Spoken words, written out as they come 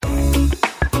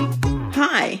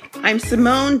Hi, I'm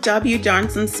Simone W.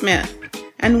 Johnson Smith,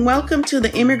 and welcome to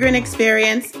the Immigrant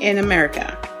Experience in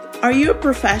America. Are you a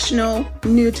professional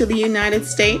new to the United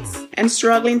States and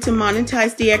struggling to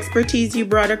monetize the expertise you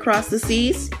brought across the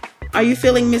seas? Are you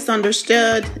feeling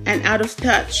misunderstood and out of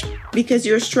touch because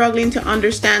you're struggling to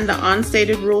understand the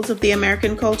unstated rules of the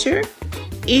American culture?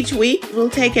 Each week,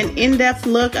 we'll take an in-depth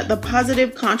look at the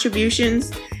positive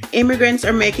contributions immigrants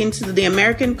are making to the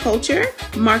American culture,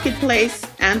 marketplace,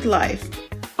 and life.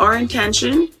 Our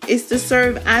intention is to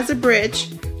serve as a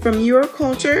bridge from your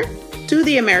culture to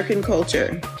the American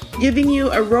culture, giving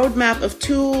you a roadmap of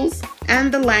tools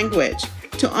and the language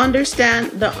to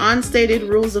understand the unstated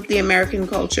rules of the American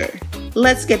culture.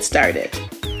 Let's get started.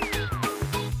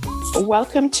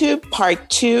 Welcome to part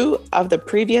 2 of the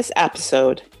previous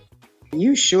episode.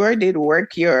 You sure did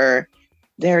work your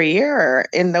derriere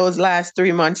in those last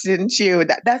 3 months, didn't you?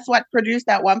 That's what produced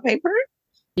that one paper?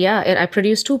 Yeah, I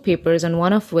produced 2 papers, and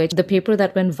one of which, the paper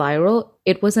that went viral,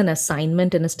 it was an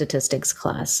assignment in a statistics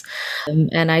class.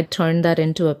 And I turned that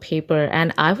into a paper,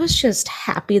 and I was just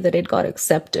happy that it got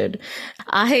accepted.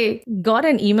 I got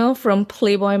an email from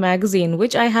Playboy magazine,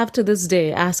 which I have to this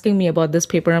day, asking me about this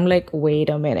paper. I'm like, wait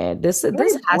a minute, this has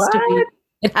to be...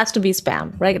 It has to be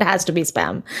spam, right? It has to be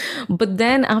spam. But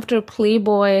then after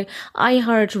Playboy,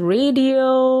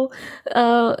 iHeartRadio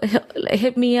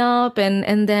hit me up,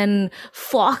 and then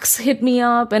Fox hit me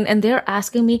up, and they're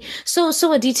asking me, so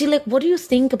Aditi, like, what do you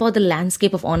think about the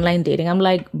landscape of online dating? I'm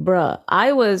like, bruh,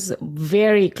 I was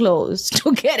very close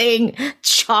to getting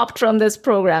chopped from this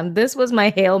program. This was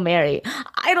my Hail Mary.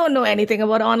 I don't know anything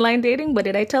about online dating, but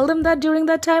did I tell them that during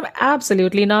that time?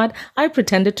 Absolutely not. I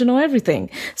pretended to know everything.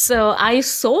 So I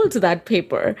sold that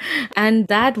paper, and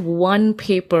that one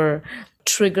paper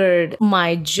triggered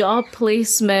my job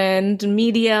placement,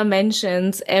 media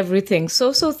mentions, everything.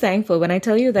 So thankful. When I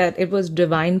tell you that it was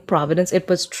divine providence, it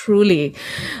was truly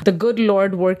the good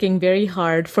Lord working very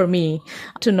hard for me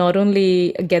to not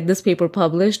only get this paper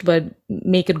published, but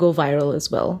make it go viral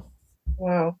as well.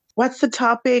 Wow. What's the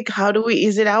topic?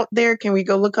 Is it out there? Can we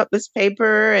go look up this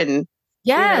paper? And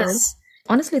yes.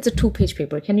 Honestly, it's a 2-page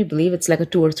paper. Can you believe it's like a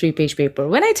 2 or 3-page paper?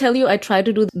 When I tell you I try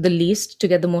to do the least to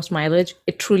get the most mileage,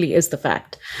 it truly is the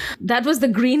fact. That was the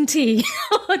green tea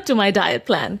to my diet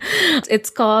plan.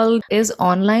 It's called, Is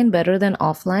Online Better Than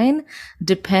Offline?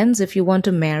 Depends if you want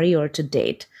to marry or to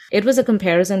date. It was a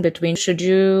comparison between, should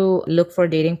you look for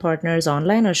dating partners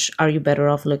online, or are you better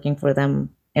off looking for them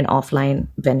in offline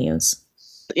venues?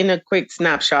 In a quick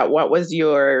snapshot, what was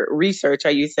your research?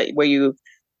 Were you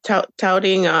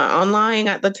touting online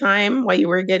at the time while you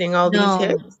were getting all these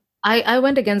hits? I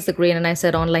went against the grain and I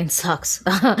said online sucks.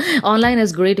 Online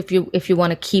is great if you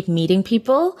want to keep meeting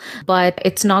people, but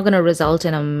it's not going to result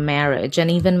in a marriage.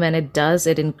 And even when it does,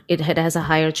 it has a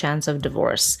higher chance of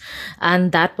divorce.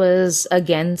 And that was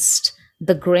against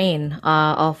the grain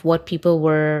of what people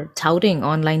were touting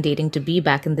online dating to be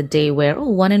back in the day, where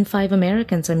 1 in 5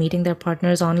 Americans are meeting their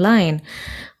partners online.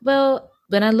 Well,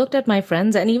 when I looked at my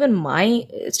friends and even my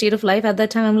state of life at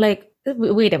that time, I'm like,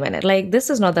 wait a minute, like, this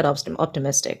is not that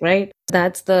optimistic, right?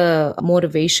 That's the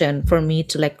motivation for me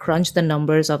to like crunch the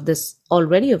numbers of this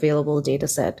already available data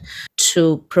set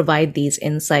to provide these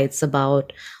insights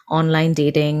about online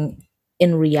dating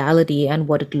in reality and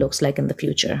what it looks like in the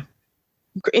future.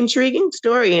 Intriguing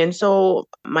story. And so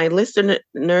my listeners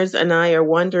and I are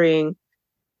wondering,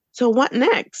 so what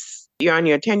next? You're on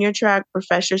your tenure track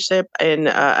professorship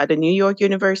at a New York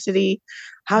university.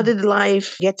 How did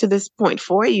life get to this point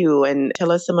for you? And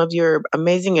tell us some of your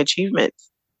amazing achievements.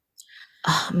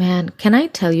 Oh, man, can I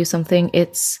tell you something?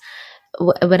 It's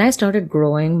when I started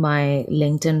growing my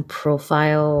LinkedIn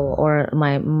profile, or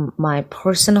my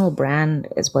personal brand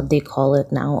is what they call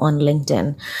it now on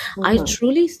LinkedIn. I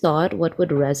truly thought what would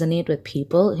resonate with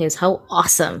people is how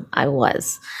awesome I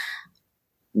was.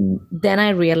 Then I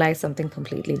realized something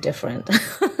completely different.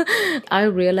 I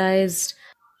realized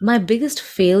my biggest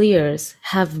failures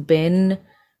have been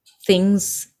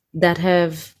things that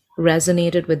have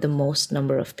resonated with the most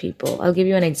number of people. I'll give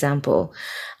you an example.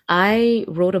 I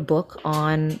wrote a book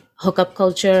on hookup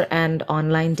culture and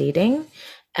online dating,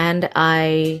 and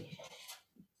I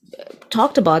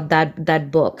talked about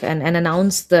that book and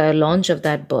announced the launch of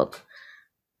that book.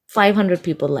 500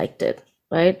 people liked it,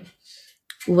 right?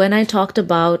 When I talked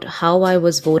about how I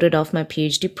was voted off my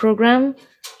PhD program,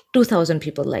 2,000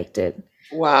 people liked it.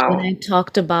 Wow. When I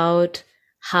talked about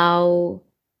how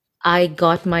I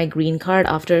got my green card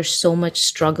after so much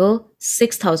struggle,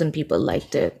 6,000 people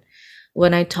liked it.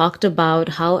 when I talked about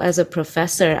how, as a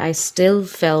professor, I still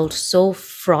felt so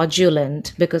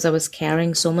fraudulent because I was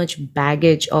carrying so much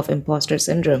baggage of imposter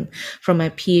syndrome from my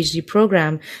PhD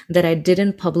program that I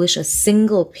didn't publish a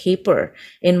single paper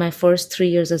in my first 3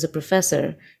 years as a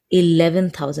professor.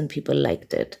 11,000 people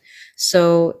liked it.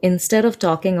 So instead of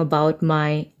talking about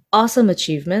my awesome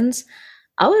achievements,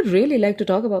 I would really like to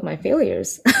talk about my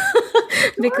failures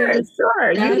Sure, because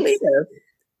sure. You lead that's us.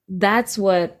 that's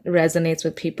what resonates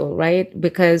with people, right?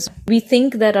 Because we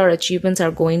think that our achievements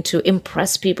are going to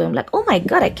impress people. I'm like, oh my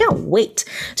God, I can't wait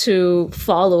to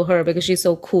follow her because she's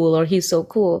so cool or he's so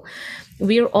cool.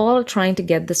 We're all trying to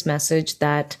get this message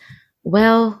that,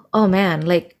 well, oh man,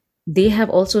 like they have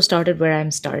also started where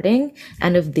I'm starting.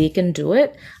 And if they can do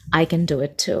it, I can do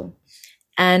it too.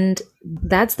 And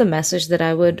that's the message that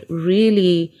I would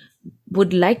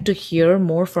like to hear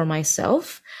more for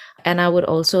myself. And I would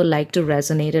also like to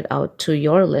resonate it out to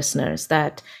your listeners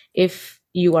that if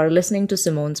you are listening to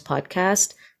Simone's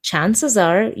podcast, chances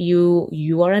are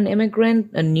you are an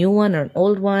immigrant, a new one or an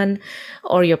old one,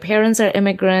 or your parents are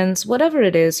immigrants, whatever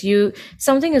it is, you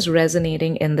something is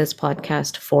resonating in this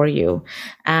podcast for you.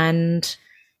 And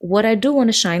what I do want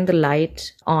to shine the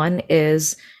light on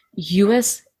is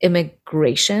US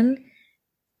immigration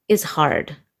is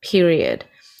hard, period.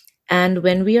 And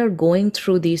when we are going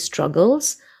through these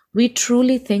struggles, we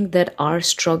truly think that our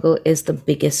struggle is the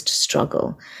biggest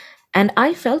struggle. And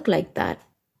I felt like that.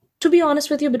 To be honest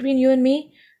with you, between you and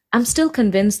me, I'm still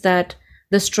convinced that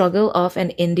the struggle of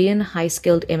an Indian high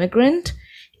skilled immigrant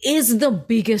is the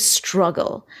biggest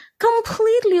struggle,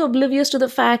 completely oblivious to the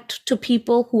fact to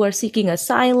people who are seeking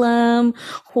asylum,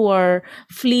 who are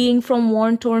fleeing from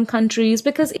war torn countries,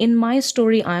 because in my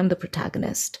story, I am the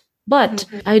protagonist. But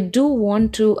I do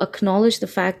want to acknowledge the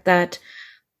fact that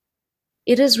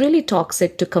it is really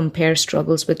toxic to compare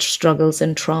struggles with struggles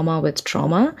and trauma with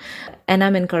trauma. And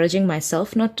I'm encouraging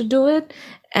myself not to do it.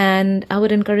 And I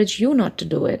would encourage you not to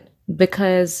do it.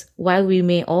 Because while we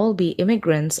may all be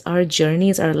immigrants, our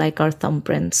journeys are like our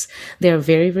thumbprints. They are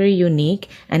very, very unique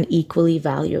and equally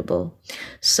valuable.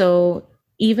 So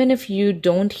even if you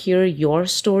don't hear your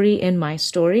story in my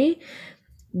story,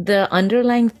 the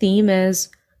underlying theme is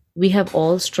we have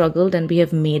all struggled and we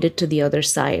have made it to the other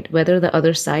side, whether the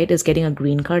other side is getting a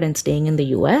green card and staying in the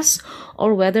US,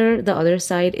 or whether the other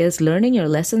side is learning your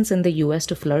lessons in the US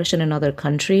to flourish in another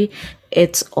country.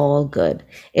 It's all good.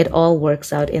 It all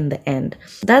works out in the end.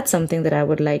 That's something that I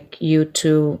would like you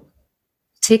to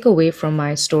take away from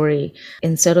my story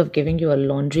instead of giving you a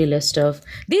laundry list of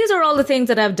these are all the things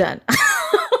that I've done.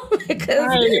 Because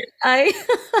Right. I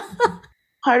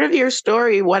Part of your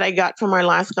story, what I got from our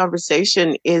last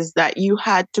conversation, is that you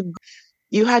had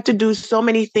to do so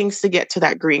many things to get to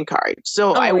that green card.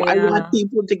 So I oh want yeah.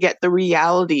 people to get the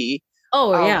reality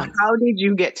Oh of yeah. how did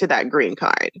you get to that green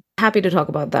card? Happy to talk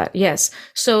about that. Yes.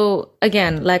 So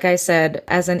again, like I said,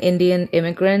 as an Indian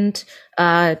immigrant,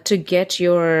 to get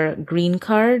your green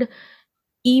card,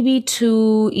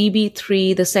 EB2,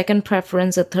 EB3, the second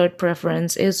preference, the third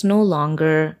preference is no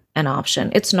longer an option.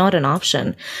 It's not an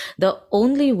option. The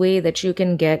only way that you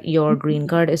can get your green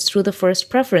card is through the first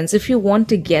preference if you want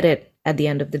to get it at the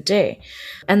end of the day.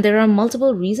 And there are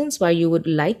multiple reasons why you would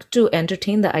like to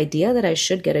entertain the idea that I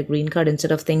should get a green card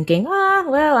instead of thinking,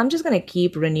 well, I'm just going to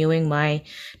keep renewing my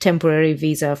temporary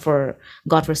visa for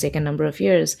godforsaken number of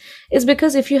years. Is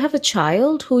because if you have a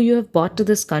child who you have brought to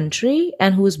this country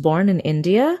and who is born in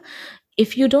India,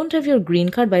 if you don't have your green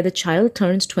card by the child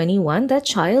turns 21, that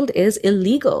child is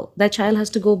illegal. That child has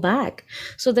to go back.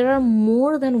 So there are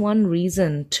more than one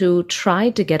reason to try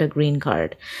to get a green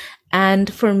card.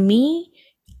 And for me,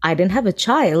 I didn't have a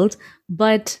child,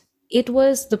 but it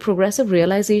was the progressive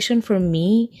realization for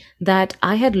me that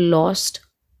I had lost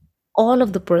all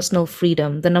of the personal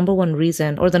freedom, the number one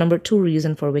reason or the number two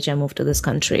reason for which I moved to this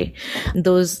country.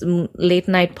 Those late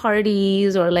night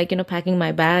parties or packing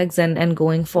my bags and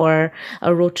going for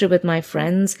a road trip with my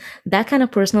friends, that kind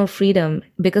of personal freedom,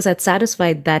 because I'd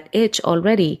satisfied that itch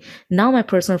already. Now my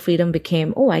personal freedom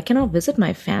became, I cannot visit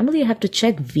my family. I have to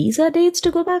check visa dates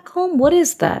to go back home. What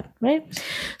is that? Right?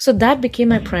 So that became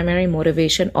my primary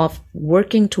motivation of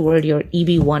working toward your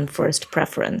EB1 first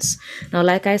preference. Now,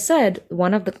 like I said,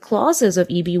 one of the clauses of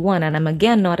EB1, and I'm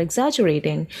again not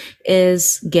exaggerating,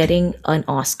 is getting an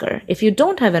Oscar. If you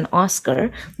don't have an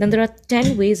Oscar, then there are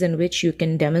 10 ways in which you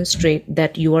can demonstrate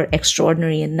that you are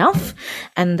extraordinary enough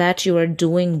and that you are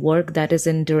doing work that is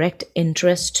in direct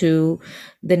interest to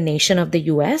the nation of the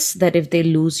US, that if they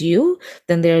lose you,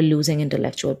 then they're losing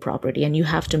intellectual property, and you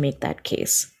have to make that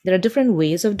case. There are different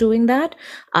ways of doing that.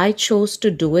 I chose to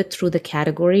do it through the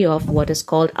category of what is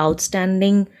called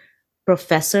outstanding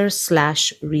professor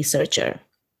slash researcher.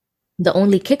 The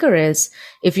only kicker is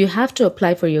if you have to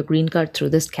apply for your green card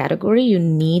through this category, you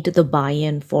need the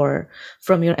buy-in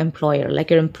from your employer. Like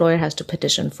your employer has to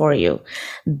petition for you.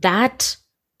 That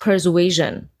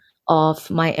persuasion of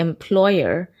my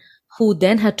employer, who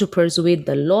then had to persuade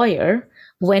the lawyer,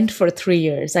 went for 3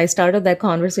 years. I started that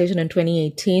conversation in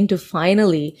 2018 to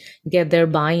finally get their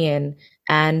buy-in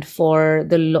and for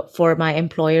my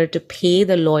employer to pay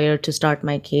the lawyer to start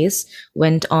my case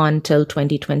went on till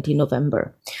 2020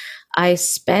 November. I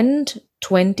spent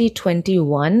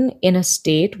 2021 in a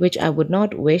state which I would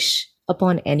not wish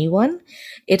upon anyone.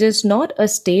 It is not a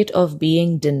state of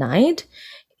being denied.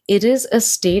 It is a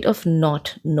state of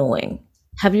not knowing.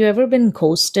 Have you ever been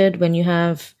ghosted when you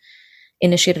have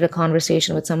initiated a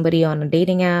conversation with somebody on a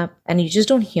dating app and you just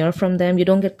don't hear from them? You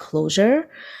don't get closure.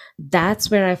 That's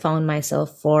where I found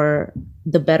myself for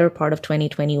the better part of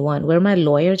 2021, where my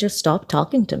lawyer just stopped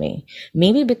talking to me.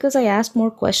 Maybe because I asked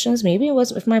more questions. Maybe it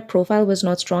was if my profile was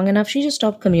not strong enough, she just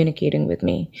stopped communicating with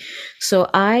me. So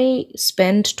I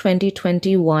spent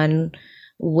 2021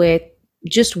 with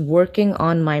just working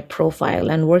on my profile,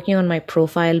 and working on my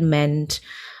profile meant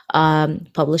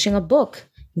publishing a book,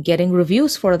 getting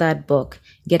reviews for that book,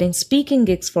 getting speaking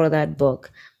gigs for that book,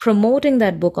 promoting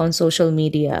that book on social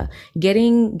media,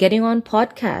 getting on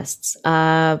podcasts,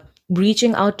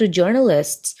 reaching out to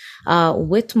journalists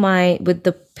with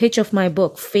the pitch of my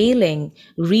book, failing,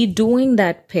 redoing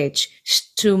that pitch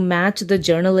to match the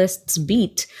journalist's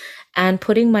beat, and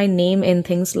putting my name in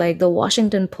things like the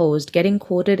Washington Post, getting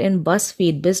quoted in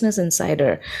BuzzFeed, Business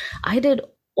Insider. I did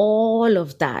all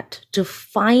of that to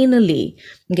finally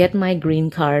get my green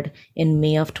card in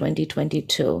May of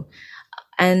 2022.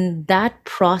 And that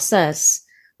process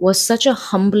was such a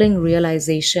humbling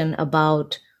realization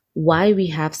about why we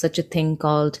have such a thing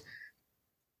called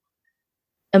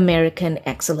American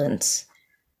excellence.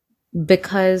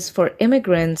 Because for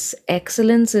immigrants,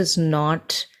 excellence is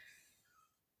not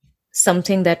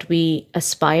something that we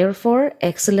aspire for.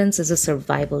 Excellence is a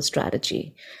survival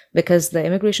strategy, because the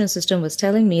immigration system was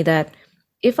telling me that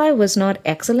if I was not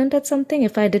excellent at something,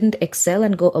 if I didn't excel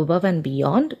and go above and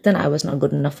beyond, then I was not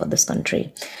good enough for this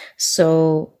country.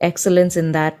 So excellence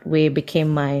in that way became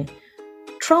my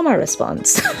trauma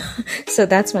response. So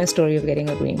that's my story of getting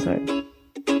a green card.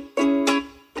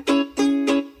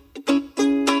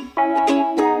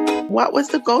 What was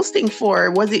the ghosting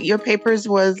for? Was it your papers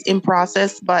was in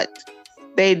process, but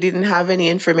they didn't have any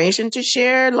information to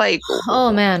share? Like,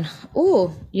 oh man.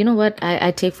 Oh, you know what?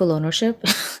 I take full ownership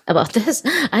about this.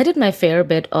 I did my fair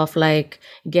bit of like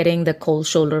getting the cold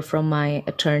shoulder from my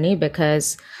attorney,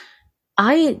 because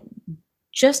I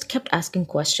just kept asking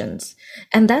questions.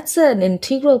 And that's an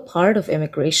integral part of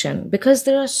immigration, because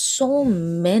there are so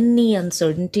many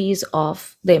uncertainties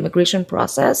of the immigration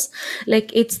process.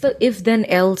 Like it's the if then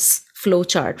else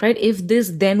flowchart, right? If this,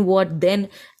 then what, then.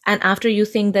 And after you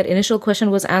think that initial question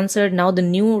was answered, now the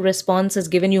new response has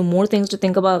given you more things to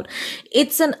think about.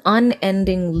 It's an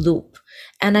unending loop.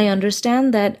 And I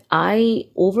understand that I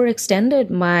overextended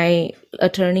my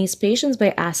attorney's patience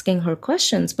by asking her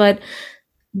questions, but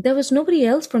there was nobody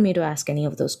else for me to ask any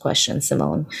of those questions,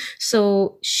 Simone.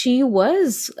 So she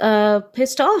was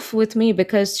pissed off with me,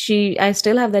 because I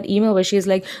still have that email where she's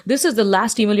like, this is the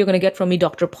last email you're going to get from me,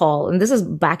 Dr. Paul. And this is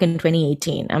back in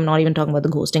 2018. I'm not even talking about the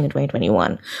ghosting in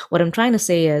 2021. What I'm trying to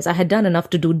say is I had done enough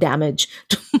to do damage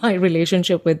to my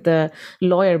relationship with the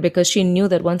lawyer, because she knew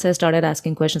that once I started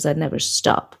asking questions, I'd never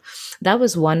stop. That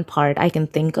was one part I can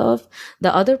think of.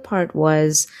 The other part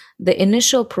was the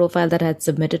initial profile that I had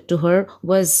submitted to her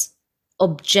was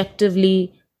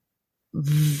objectively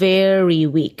very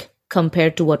weak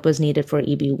compared to what was needed for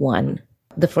EB1,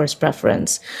 the first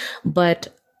preference.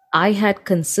 But I had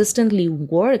consistently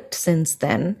worked since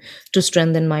then to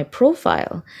strengthen my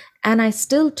profile. And I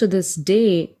still, to this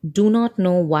day, do not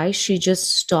know why she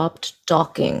just stopped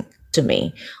talking to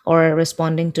me or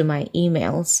responding to my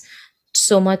emails.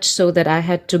 So much so that I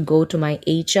had to go to my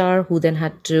HR, who then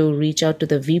had to reach out to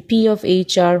the VP of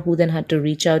HR, who then had to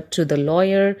reach out to the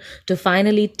lawyer to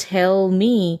finally tell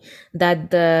me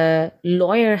that the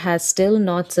lawyer has still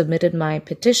not submitted my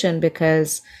petition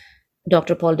because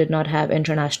Dr. Paul did not have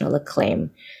international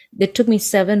acclaim. It took me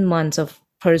 7 months of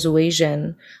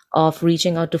persuasion, of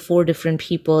reaching out to 4 different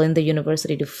people in the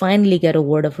university to finally get a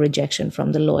word of rejection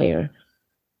from the lawyer.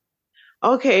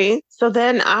 Okay, so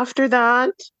then after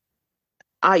that,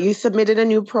 you submitted a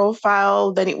new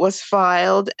profile, then it was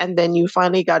filed, and then you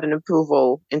finally got an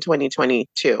approval in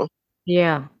 2022.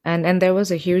 Yeah, and there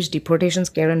was a huge deportation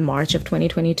scare in March of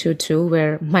 2022 too,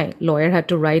 where my lawyer had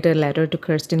to write a letter to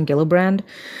Kirsten Gillibrand,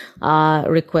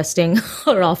 requesting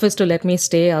her office to let me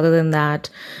stay. Other than that,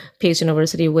 Pace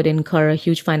University would incur a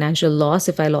huge financial loss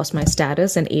if I lost my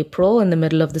status in April in the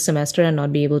middle of the semester and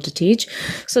not be able to teach.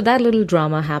 So that little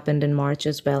drama happened in March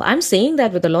as well. I'm saying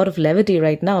that with a lot of levity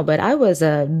right now, but I was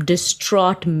a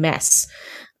distraught mess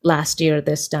last year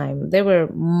this time. There were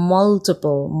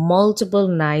multiple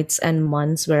nights and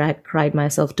months where I cried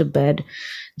myself to bed,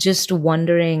 just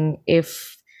wondering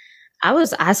if I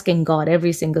was asking God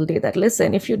every single day that,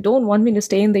 listen, if you don't want me to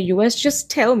stay in the US, just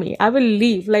tell me. I will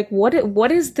leave. Like,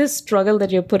 what is this struggle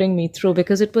that you're putting me through?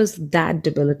 Because it was that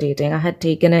debilitating. I had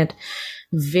taken it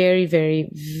very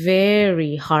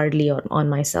hardly on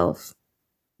myself.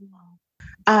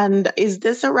 And is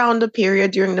this around the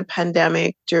period during the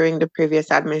pandemic, during the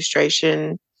previous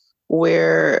administration,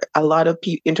 where a lot of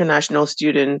international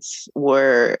students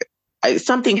were,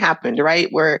 something happened, right?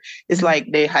 Where it's like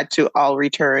they had to all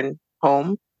return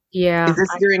home. Is Yeah. this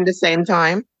during the same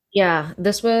time? Yeah,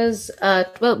 this was well,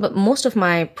 but most of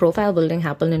my profile building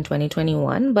happened in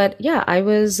 2021. But yeah, I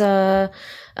was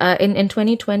in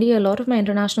 2020. A lot of my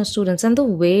international students, and the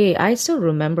way I still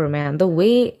remember, man, the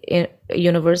way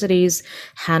universities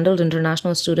handled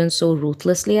international students so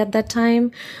ruthlessly at that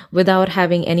time, without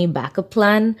having any backup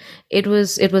plan, it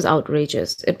was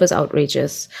outrageous. It was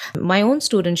outrageous. My own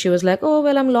student, she was like, "Oh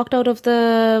well, I'm locked out of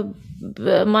the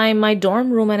my dorm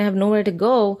room and I have nowhere to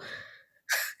go."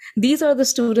 These are the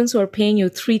students who are paying you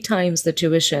three times the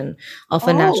tuition of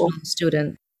a Oh, national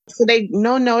student. so they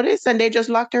no notice and they just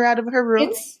locked her out of her room?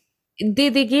 It's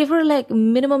they gave her like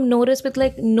minimum notice with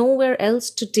like nowhere else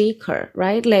to take her,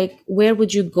 right? Like where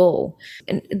would you go?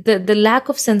 And the lack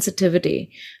of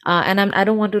sensitivity. I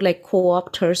don't want to like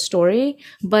co-opt her story,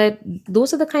 but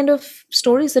those are the kind of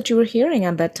stories that you were hearing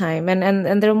at that time.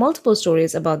 And there are multiple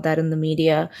stories about that in the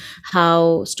media,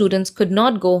 how students could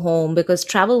not go home because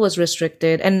travel was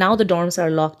restricted, and now the dorms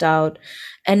are locked out.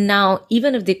 And now,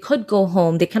 even if they could go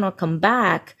home, they cannot come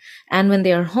back. And when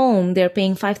they are home, they're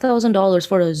paying $5,000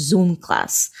 for a Zoom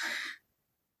class.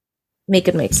 Make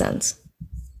it make sense.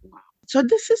 So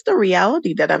this is the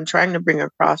reality that I'm trying to bring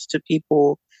across to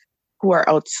people who are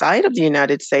outside of the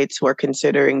United States who are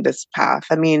considering this path.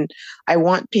 I mean, I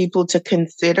want people to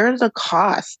consider the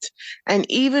cost. And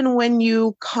even when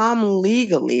you come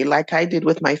legally, like I did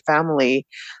with my family,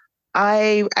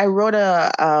 I wrote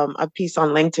a piece on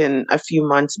LinkedIn a few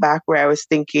months back where I was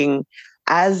thinking,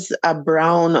 as a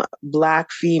brown black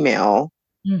female,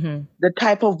 Mm-hmm. the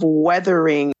type of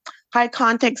weathering, high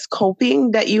context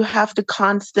coping that you have to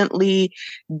constantly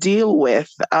deal with,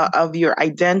 of your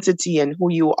identity and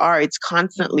who you are. It's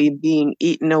constantly being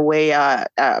eaten away.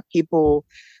 People,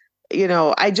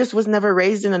 I just was never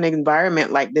raised in an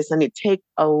environment like this, and it takes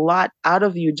a lot out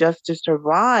of you just to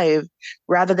survive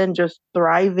rather than just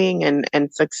thriving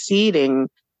and succeeding.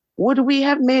 Would we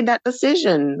have made that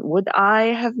decision? Would I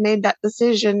have made that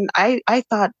decision? I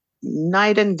thought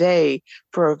night and day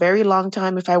for a very long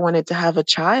time if I wanted to have a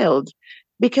child,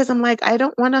 because I'm like, I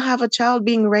don't want to have a child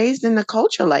being raised in a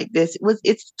culture like this.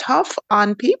 It's tough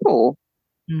on people.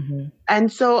 Mm-hmm.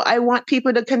 And so I want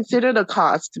people to consider the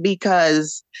cost,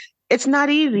 because it's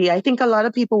not easy. I think a lot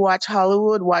of people watch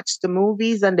Hollywood, watch the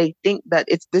movies, and they think that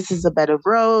this is a bed of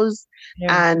rose.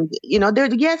 Yeah. And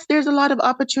yes, there's a lot of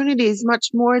opportunities, much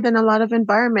more than a lot of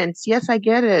environments. Yes, I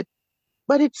get it.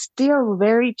 But it's still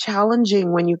very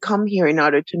challenging when you come here in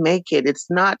order to make it. It's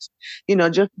not,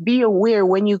 just be aware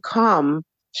when you come,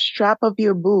 strap up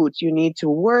your boots. You need to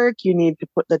work, you need to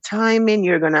put the time in,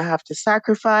 you're gonna have to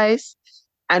sacrifice.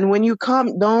 And when you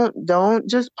come, don't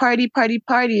just party,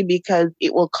 because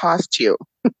it will cost you.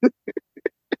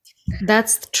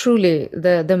 That's truly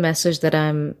the message that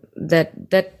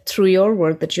that through your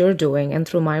work that you're doing and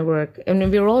through my work,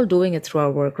 and we're all doing it through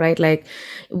our work, right? Like,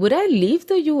 would I leave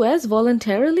the US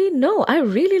voluntarily? No, I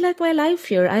really like my life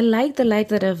here. I like the life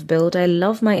that I've built. I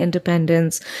love my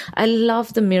independence. I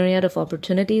love the myriad of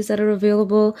opportunities that are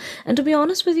available. And to be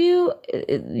honest with you,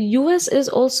 US is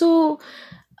also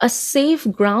a safe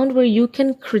ground where you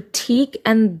can critique,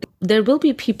 and there will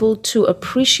be people to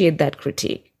appreciate that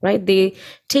critique, right? They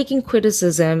taking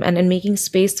criticism and making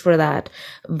space for that,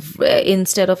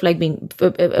 instead of like being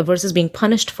versus being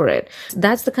punished for it.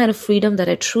 That's the kind of freedom that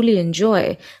I truly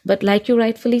enjoy. But like you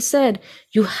rightfully said,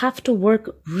 you have to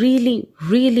work really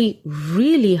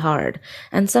hard,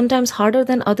 and sometimes harder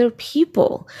than other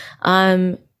people,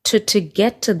 to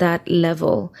get to that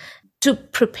level, to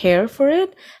prepare for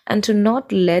it, and to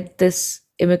not let this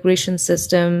immigration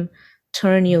system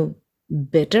turn you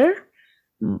bitter,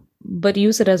 but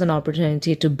use it as an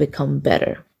opportunity to become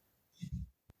better.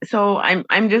 So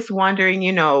I'm just wondering,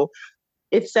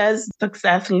 it says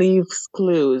success leaves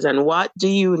clues. And what do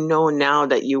you know now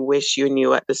that you wish you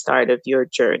knew at the start of your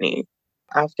journey?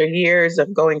 After years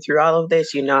of going through all of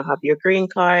this, you now have your green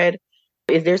card.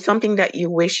 Is there something that you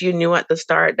wish you knew at the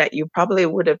start that you probably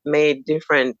would have made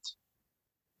different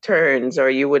turns, or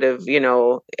you would have,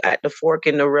 at the fork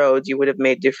in the road, you would have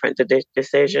made different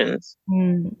decisions?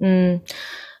 Mm, mm.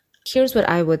 Here's what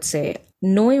I would say.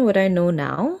 Knowing what I know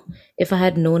now, if I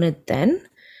had known it then,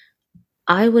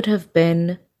 I would have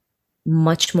been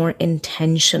much more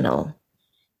intentional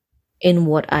in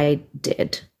what I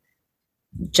did.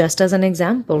 Just as an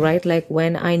example, right? Like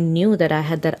when I knew that I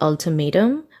had that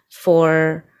ultimatum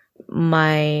for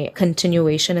my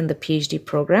continuation in the PhD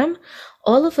program,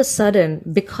 all of a sudden,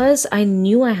 because I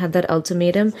knew I had that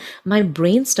ultimatum, my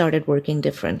brain started working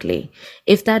differently.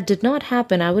 If that did not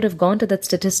happen, I would have gone to that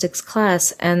statistics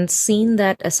class and seen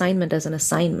that assignment as an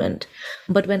assignment.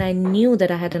 But when I knew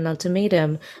that I had an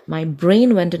ultimatum, my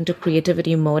brain went into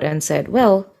creativity mode and said,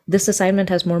 well, this assignment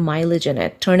has more mileage in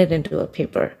it, turn it into a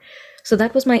paper. So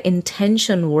that was my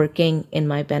intention working in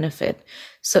my benefit.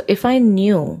 So if I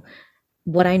knew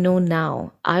what I know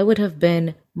now, I would have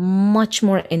been much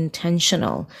more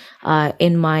intentional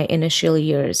in my initial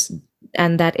years.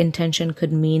 And that intention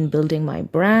could mean building my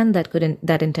brand.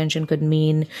 That intention could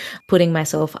mean putting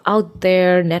myself out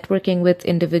there, networking with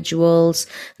individuals.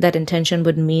 That intention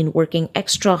would mean working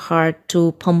extra hard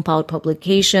to pump out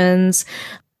publications,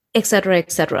 etc.,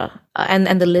 etc.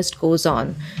 And the list goes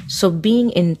on. So being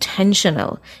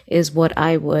intentional is what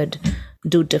I would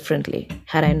do differently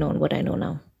had I known what I know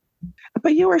now.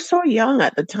 But you were so young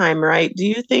at the time, right? Do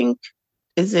you think,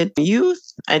 is it youth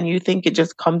and you think it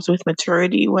just comes with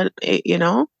maturity? More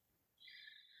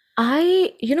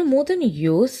than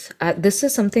youth, this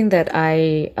is something that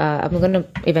I'm going to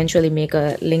eventually make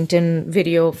a LinkedIn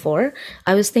video for.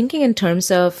 I was thinking in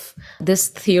terms of this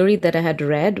theory that I had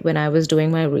read when I was doing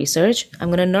my research. I'm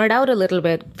going to nerd out a little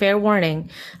bit, fair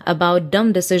warning, about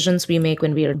dumb decisions we make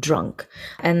when we are drunk.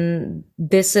 And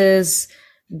there's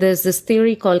this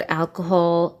theory called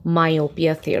alcohol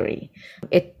myopia theory.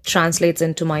 It translates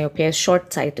into myopia as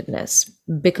short-sightedness.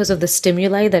 Because of the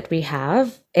stimuli that we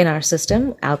have in our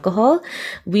system, alcohol,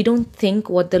 we don't think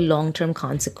what the long-term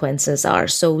consequences are.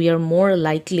 So we are more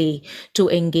likely to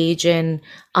engage in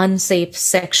unsafe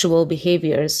sexual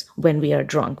behaviors when we are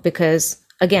drunk because,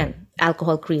 again,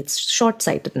 alcohol creates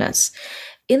short-sightedness.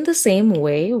 In the same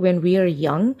way, when we are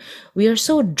young, we are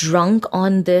so drunk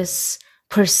on this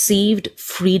perceived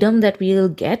freedom that we'll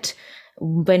get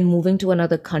when moving to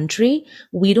another country,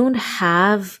 we don't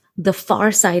have the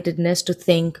farsightedness to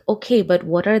think, okay, but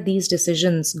what are these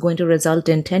decisions going to result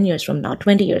in 10 years from now,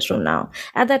 20 years from now?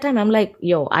 At that time, I'm like,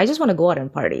 yo, I just want to go out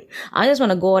and party. I just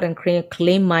want to go out and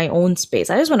claim my own space.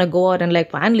 I just want to go out and like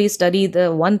finally study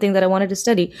the one thing that I wanted to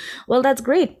study. Well, that's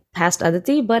great, past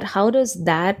Aditi, but how does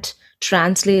that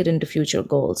translate into future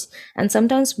goals? And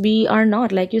sometimes we are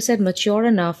not, like you said, mature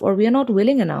enough, or we are not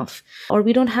willing enough, or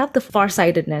we don't have the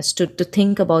farsightedness to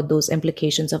think about those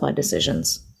implications of our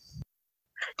decisions.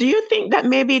 Do you think that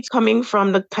maybe it's coming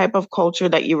from the type of culture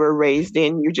that you were raised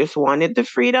in? You just wanted the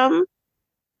freedom.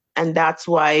 And that's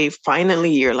why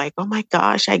finally you're like, oh my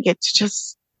gosh, I get to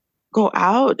just go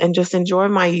out and just enjoy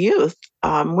my youth,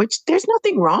 which there's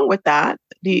nothing wrong with that.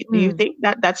 Do you think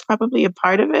that that's probably a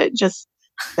part of it? Just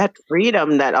that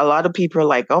freedom that a lot of people are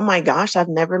like, oh my gosh, I've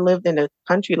never lived in a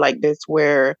country like this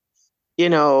where, you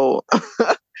know,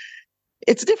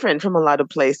 it's different from a lot of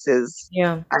places.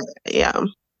 Yeah. Yeah.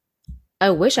 I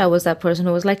wish I was that person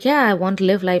who was like, yeah, I want to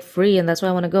live life free and that's why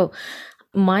I want to go.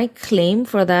 My claim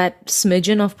for that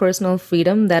smidgen of personal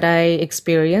freedom that I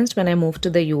experienced when I moved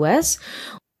to the US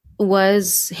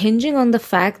was hinging on the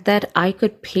fact that I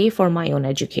could pay for my own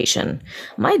education.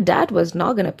 My dad was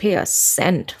not going to pay a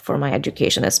cent for my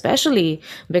education, especially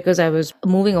because I was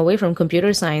moving away from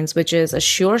computer science, which is a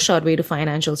sure shot way to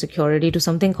financial security, to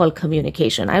something called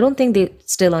communication. I don't think they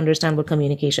still understand what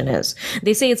communication is.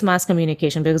 They say it's mass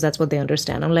communication because that's what they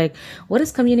understand. I'm like, what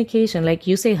is communication? Like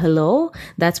you say hello,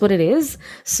 that's what it is.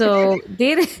 So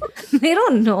they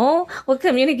don't know what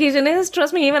communication is.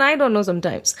 Trust me, even I don't know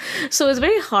sometimes. So it's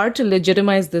very hard to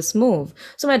legitimize this move.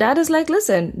 So my dad is like,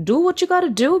 listen, do what you got to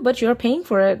do, but you're paying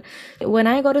for it. When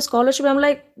I got a scholarship, I'm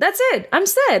like, that's it. I'm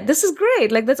set. This is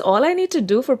great. Like, that's all I need to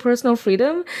do for personal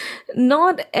freedom.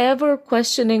 Not ever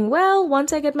questioning, well,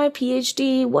 once I get my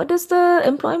PhD, what does the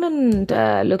employment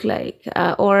look like?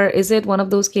 Or is it one of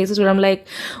those cases where I'm like,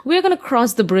 we're going to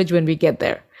cross the bridge when we get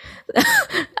there?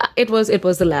 It was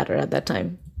the latter at that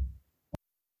time.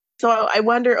 So I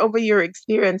wonder over your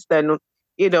experience then,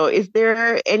 is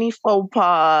there any faux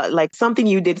pas, like something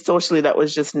you did socially that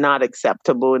was just not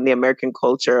acceptable in the American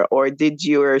culture? Or did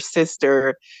your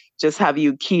sister just have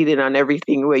you keyed in on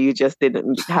everything where you just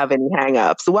didn't have any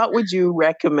hang-ups? What would you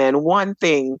recommend? One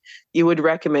thing you would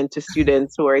recommend to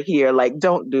students who are here, like,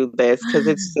 don't do this because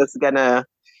it's just gonna,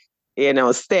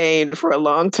 stay in for a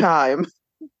long time.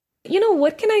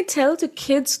 What can I tell to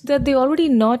kids that they already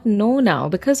not know now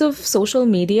because of social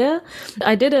media?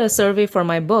 I did a survey for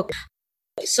my book.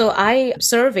 So I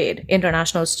surveyed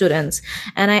international students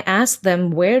and I asked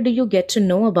them, where do you get to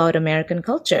know about American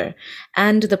culture?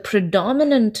 And the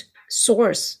predominant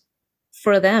source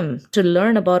for them to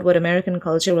learn about what American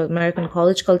culture, what American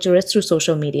college culture is through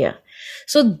social media.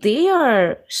 So they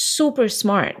are super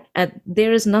smart.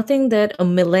 There is nothing that a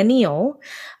millennial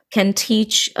can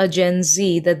teach a Gen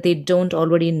Z that they don't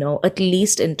already know, at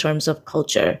least in terms of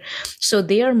culture. So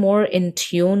they are more in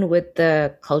tune with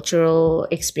the cultural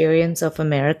experience of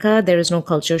America. There is no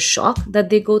culture shock that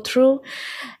they go through.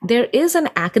 There is an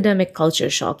academic culture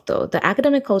shock, though. The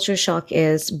academic culture shock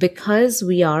is because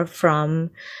we are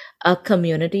from a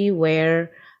community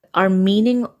where our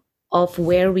meaning of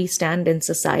where we stand in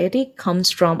society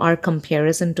comes from our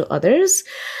comparison to others,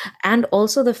 and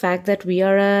also the fact that we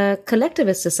are a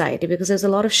collectivist society because there's a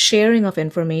lot of sharing of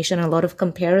information, a lot of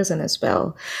comparison as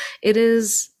well. It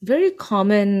is very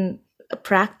common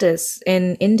practice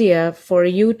in India for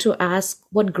you to ask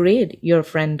what grade your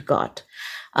friend got.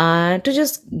 To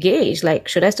just gauge, like,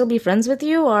 should I still be friends with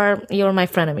you or you're my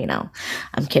frenemy now?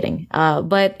 I'm kidding.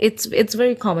 But it's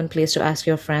very commonplace to ask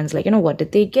your friends, like, what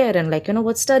did they get? And like,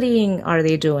 what studying are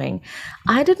they doing?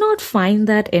 I did not find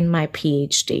that in my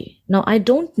PhD. Now, I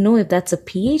don't know if that's a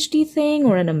PhD thing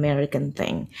or an American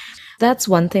thing. That's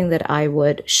one thing that I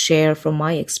would share from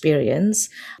my experience,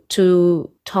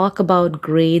 to talk about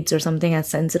grades or something as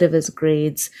sensitive as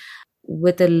grades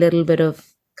with a little bit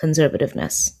of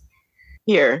conservativeness.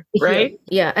 Here, right?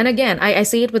 Yeah. And again, I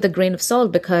say it with a grain of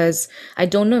salt because I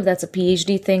don't know if that's a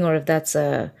PhD thing or if that's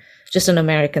just an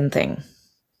American thing.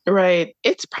 Right.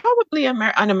 It's probably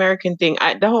an American thing.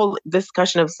 The whole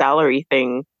discussion of salary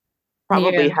thing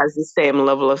probably has the same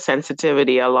level of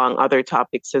sensitivity along other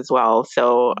topics as well.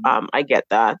 So I get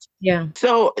that. Yeah.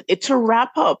 So to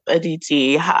wrap up,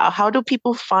 Aditi, how do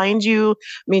people find you?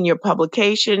 I mean, your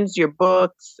publications, your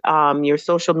books, your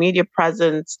social media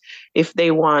presence, if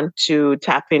they want to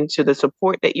tap into the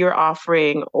support that you're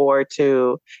offering or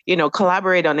to,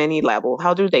 collaborate on any level,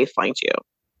 how do they find you?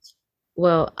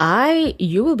 Well,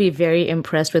 you will be very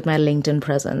impressed with my LinkedIn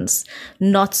presence,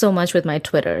 not so much with my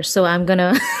Twitter. So I'm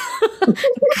gonna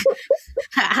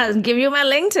I'll give you my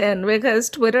LinkedIn because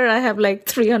Twitter, I have like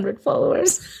 300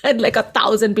 followers and like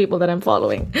 1,000 people that I'm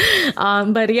following.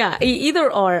 But yeah,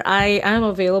 either or, I am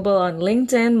available on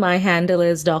LinkedIn. My handle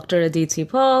is Dr. Aditi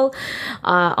Paul.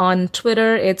 On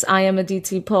Twitter, it's I am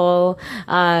Aditi Paul.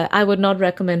 I would not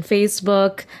recommend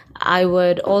Facebook. I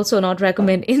would also not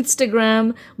recommend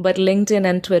Instagram, but LinkedIn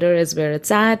and Twitter is where it's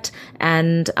at.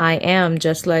 And I am,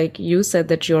 just like you said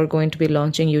that you're going to be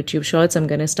launching YouTube Shorts, I'm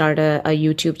going to start a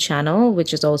YouTube channel,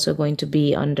 which is also going to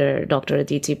be under Dr.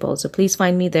 Aditi Paul. So please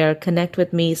find me there, connect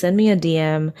with me, send me a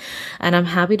DM, and I'm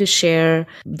happy to share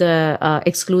the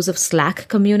exclusive Slack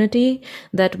community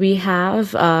that we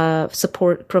have,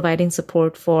 providing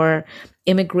support for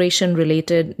immigration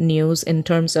related news in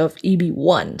terms of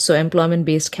EB1. So employment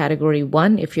based category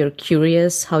 1, if you're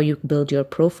curious how you build your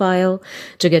profile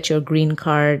to get your green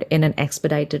card in an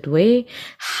expedited way,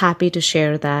 happy to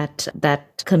share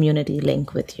that community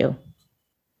link with you.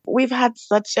 We've had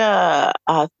such a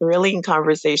thrilling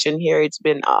conversation here. It's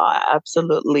been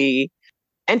absolutely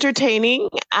entertaining,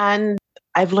 and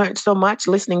I've learned so much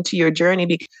listening to your journey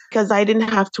because I didn't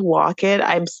have to walk it.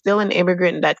 I'm still an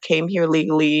immigrant that came here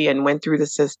legally and went through the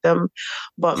system.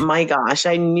 But my gosh,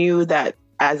 I knew that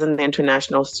as an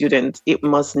international student, it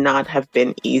must not have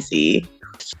been easy.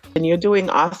 And you're doing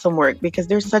awesome work because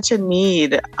there's such a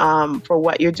need for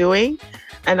what you're doing.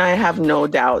 And I have no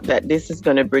doubt that this is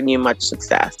going to bring you much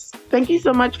success. Thank you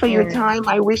so much for your time.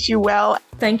 I wish you well.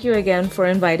 Thank you again for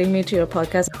inviting me to your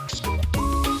podcast.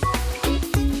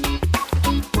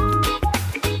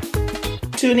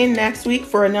 Tune in next week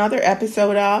for another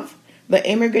episode of The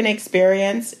Immigrant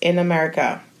Experience in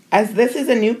America. As this is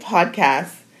a new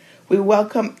podcast, we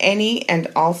welcome any and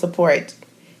all support.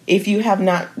 If you have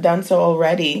not done so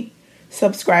already,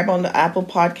 subscribe on the Apple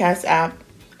Podcast app,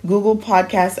 Google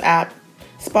Podcast app,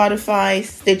 Spotify,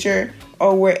 Stitcher,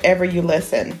 or wherever you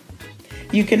listen.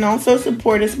 You can also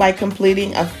support us by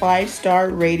completing a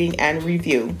 5-star rating and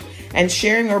review and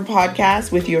sharing our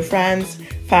podcast with your friends,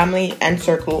 family, and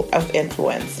circle of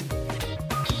influence.